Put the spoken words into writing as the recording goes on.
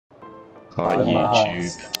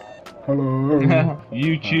YouTube. Hello.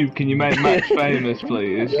 YouTube, can you make Max famous,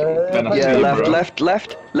 please? Yeah, left.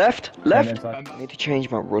 I need to change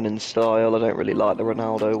my running style. I don't really like the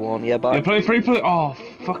Ronaldo one. Yeah, but Yeah, play. Oh,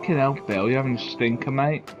 fucking hell, Bill, you're having a stinker,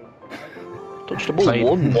 mate. touched the ball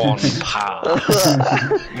once. One pass.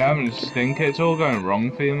 You're having a stinker. It's all going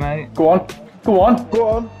wrong for you, mate. Go on.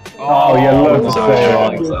 Oh, you love to my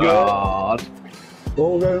say it. God.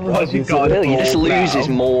 What's he got? Bill, you just loses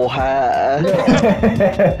more hair.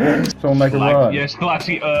 Someone make a run. Yes,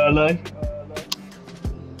 Glassy early.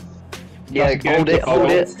 Yeah, hold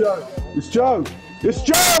it. It's Joe!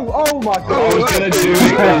 Oh my god! I was gonna do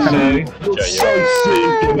it, Glassy. So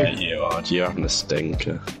stupid! You are. You're having a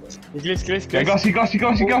stinker. Yeah, Glassy.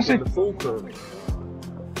 The fulcrum.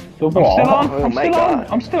 The I'm still what? on. Oh,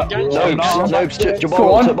 I'm still on. Nobes,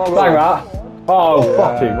 Go on, bang that. Oh,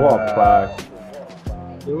 fucking what a bag.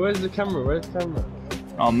 Where's the camera?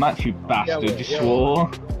 Oh, Max, you bastard, you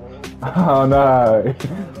swore. Oh no.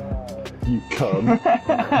 You cum.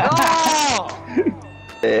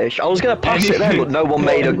 I was gonna pass it then, but no one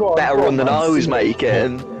made a better run than I was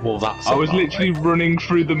making. Well, that's. I was literally running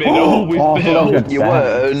through the middle with Bill. You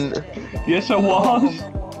weren't. Yes, I was.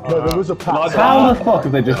 No, there was a pass. How the fuck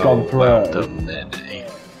have they just gone through?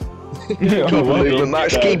 Keep a movement,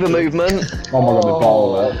 Max, keep a movement. Oh my god, the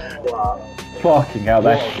ball there. Fucking hell,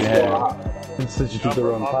 that's shit. Instead you did the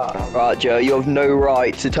wrong pass. Right, Joe, you have no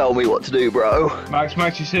right to tell me what to do, bro. Max,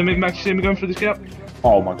 you see me? Max, you see me going through this gap?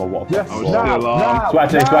 Oh my god, what a Yes, I was still on.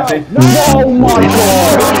 Sweaty. Oh my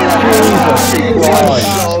god! Jesus Christ!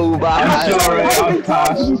 So bad. I'm sorry, I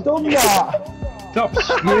passed. You've done that! Stop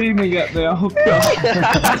screaming at me, oh god.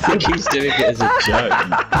 I think he's doing it as a joke.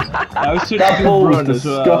 That was such That a ball good was run as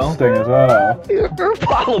well. disgusting as well. You're a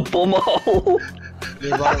pile of bumhole.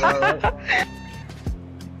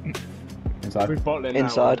 Inside.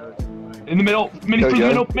 Inside. In the middle, mini Go, from the Joe.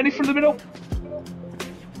 middle, mini from the middle.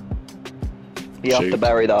 You have to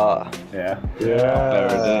bury that. Yeah. There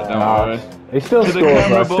it is, don't Nah. worry. He still To the scores,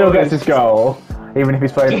 camera, though. Still boys. gets his goal, even if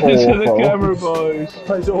he's playing To the awful. camera, boys.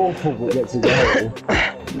 Plays awful but gets a goal.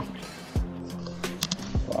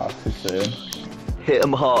 Wow, too soon. Hit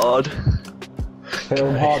him hard. Hit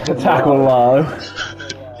him hard. Tackle low.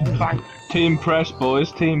 Team press,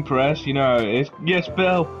 boys, team press, you know how it is. Yes,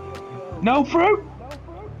 Bill. No, through.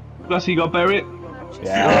 Glassy got buried.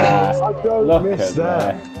 Yeah. I don't Look miss at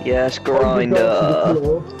that. that. Yes, grinder. Have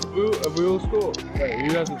we all scored? Wait,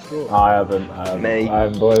 who hasn't scored? I haven't. Me. I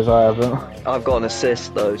haven't, boys. I haven't. I've got an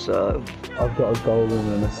assist though, so. I've got a goal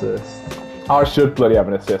and an assist. I should bloody have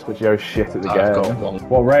an assist, but Joe's shit at the I've game. got one.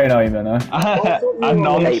 What rating are you, man? And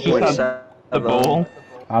Non's just had 8.7. the ball.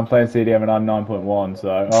 I'm playing CDM and I'm 9.1,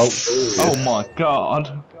 so. Oh my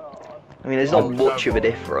god. I mean, there's not much of a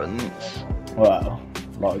difference. Well,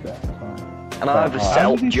 like that. And I've How set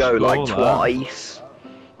up did he Joe like score that? twice.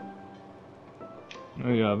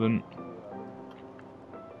 No, you haven't.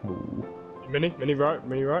 Ooh. Mini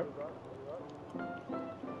right.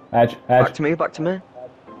 Edge. Back to me.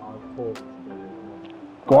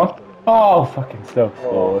 Go on. Oh, fucking still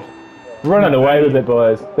scored. Running away with it,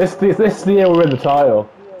 boys. This is the year we're in the title.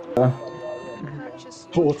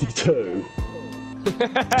 42.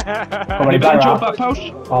 How many Bench back? up that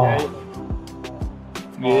post. Oh,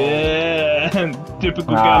 Yeah,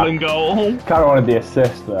 typical Nah. Gallon goal. kind of wanted the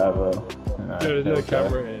assist there, but. You know, There's no okay.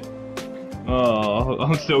 camera here. Oh,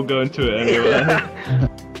 I'm still going to it anyway.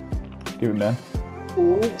 Give it man.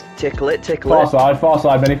 Tickle it. Far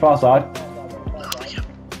side, Minnie, far side.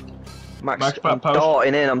 Max, Max, I'm back post.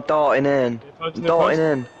 darting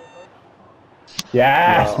in.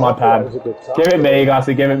 Yes, my That was pan. a good tackle. Give it me,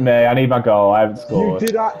 Glassy, give it me. I need my goal. I haven't You scored.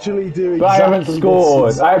 did actually do exactly But I haven't this.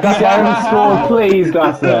 scored. Glassy, I haven't scored, please,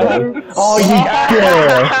 Glassy. Oh, you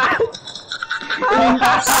did.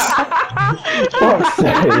 Fuck's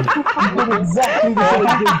sake. You did exactly the same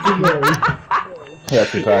thing to me. Yeah,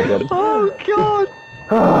 too bad, good. Oh god.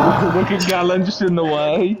 Look at Gallon just in the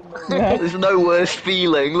way. There's no worse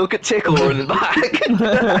feeling. Look at Tickle running back.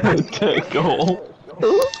 Goal.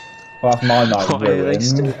 Well, that's my night Why are they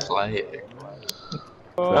still ruined. playing?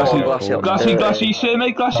 Glassy, Glassy, you see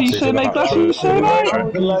me? Glassy, you see me? Glassy, you see me?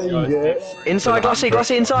 Delayed it. Inside, Glassy,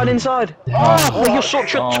 inside. Oh, you're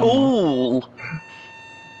such a tool.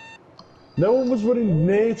 No one was running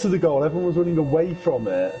near to the goal, everyone was running away from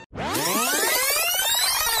it.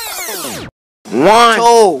 1,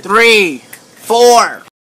 2, 3, 4.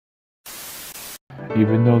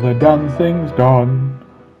 Even though the dancing's gone.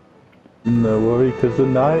 No worry, cause the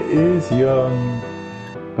night is young.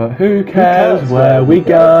 But who cares where we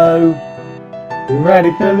go?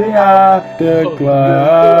 Ready for the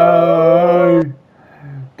afterglow.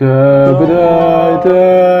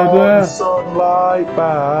 Sunlight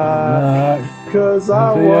back, 'cause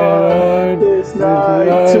I want this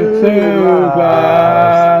night to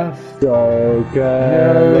last. So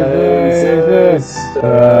careless,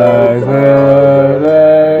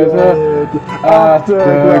 afterglow.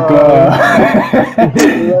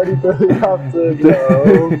 Ready for the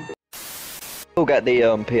afterglow. We'll get the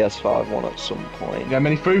PS5 one at some point. Got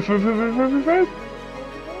many through.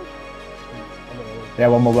 Yeah,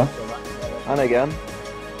 one more. And again.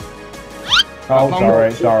 Oh,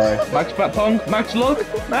 sorry. Max back pong. Max look.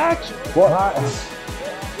 Max. What?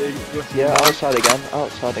 Yeah, outside again.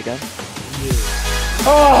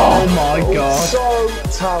 Oh my god. So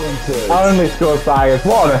talented. Only scored baggers.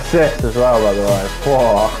 What an assist as well, by the way.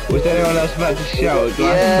 Whoa. Was anyone else about to shout?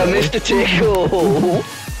 Yeah, Mr. Tickle.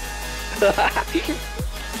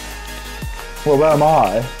 Well, where am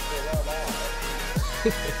I?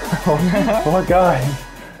 What guy?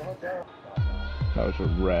 That was a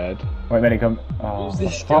red. Wait, then he come. Oh, for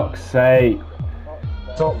fuck's sake.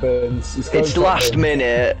 Top bins. It's last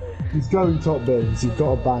minute. He's going top bins. You've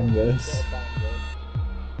got to bang this.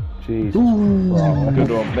 Jesus.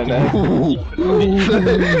 Good one, Benny.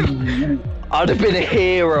 I'd have been a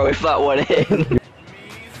hero if that went in.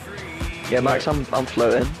 Yeah, Max, I'm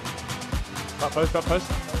floating. Back post.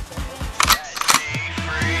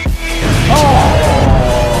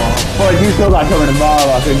 Boy, you saw that coming a mile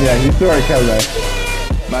off, didn't you? You saw it coming.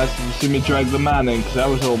 Max, did you see me drag the man in? Because that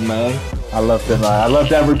was all me. I loved it, man. I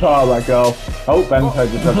loved every part of that goal. Oh, Ben's head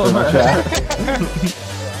just up through my chair.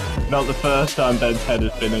 Not the first time Ben's head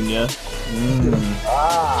has been in you.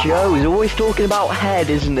 Joe is always talking about head,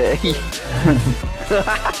 isn't he?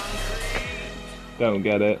 Don't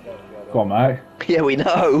get it. Go on, mate. Yeah, we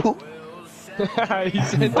know. He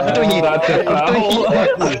said I'm doing you. I'm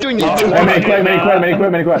doing you.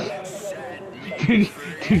 Mini quit.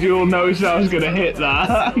 Did you all notice I was going to hit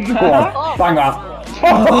that? Go on, bang that.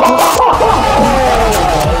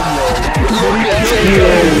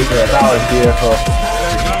 That was beautiful.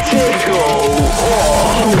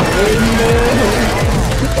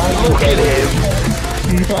 Look at him.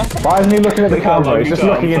 Why isn't he looking at the camera? He's just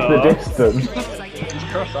looking into the distance. he's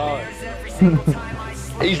cross-eyed.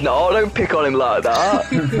 He's not. Don't pick on him like that.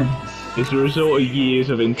 It's a result of years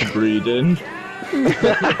of interbreeding.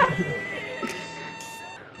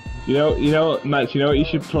 You know, Max. You know what you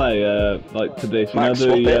should play, like to this. Max,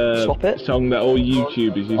 you know swap it. song that all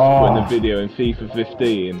YouTubers used to put in the video in FIFA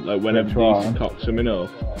 15, like whenever they used to cock something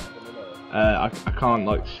up. I can't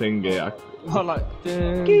like sing it. Not like.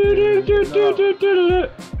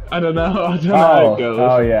 I don't know how it goes.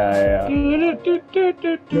 Oh yeah. You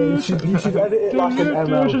should edit it like an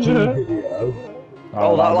MLG video.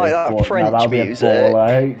 Oh, that French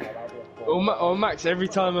music. Oh, Max, every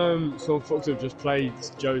time someone fucks up, just play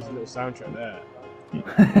Joe's little soundtrack there.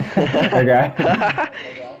 Okay.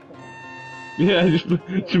 Yeah, just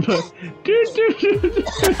play.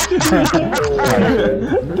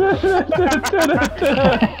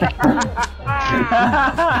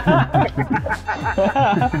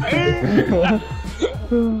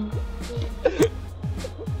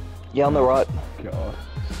 Yeah, on the right. God.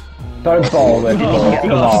 Don't bowl this. Get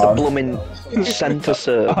Come past the on. blooming centre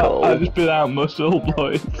circle. I've just been out muscle,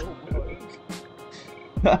 boys.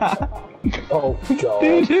 Oh god.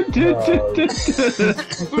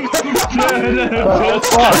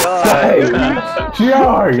 Joe!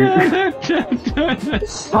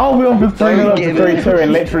 I'll be on for 3-2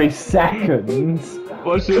 in literally seconds.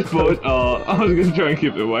 Watch this, boys. Oh, I was going to try and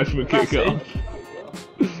keep it away from a kick off.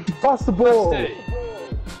 Pass the ball. There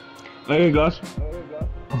you go, guys.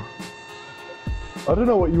 I don't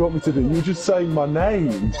know what you want me to do. You were just saying my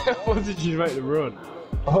name. What did you make the run?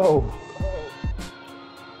 Oh.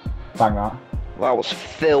 Bang that. That was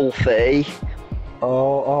filthy.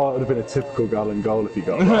 Oh, it would have been a typical Gallon goal if you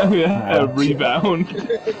got that. Yeah, a rebound.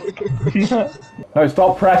 No,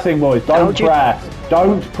 stop pressing, boys. Don't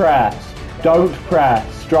press.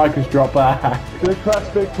 Strikers drop back. Big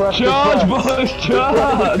press. Charge, boys,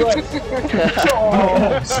 charge!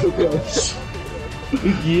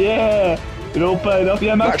 Yeah, it all paid off.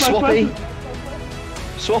 Yeah, Max, Swappy.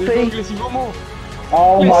 You've got more.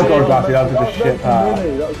 Oh my god, Glassy, that was a shit pass.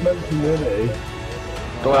 That was meant for Mini.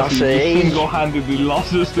 Glassy. Single-handedly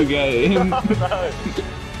lost us the game.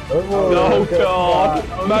 Oh god!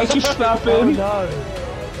 Max, just snap him!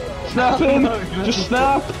 Snap him! Just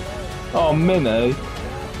snap! Oh, Mini.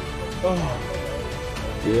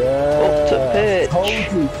 Yeah. Up to pitch. Told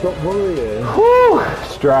you, stop worrying. Whew,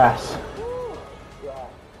 stress.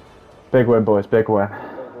 Big win, boys, big win.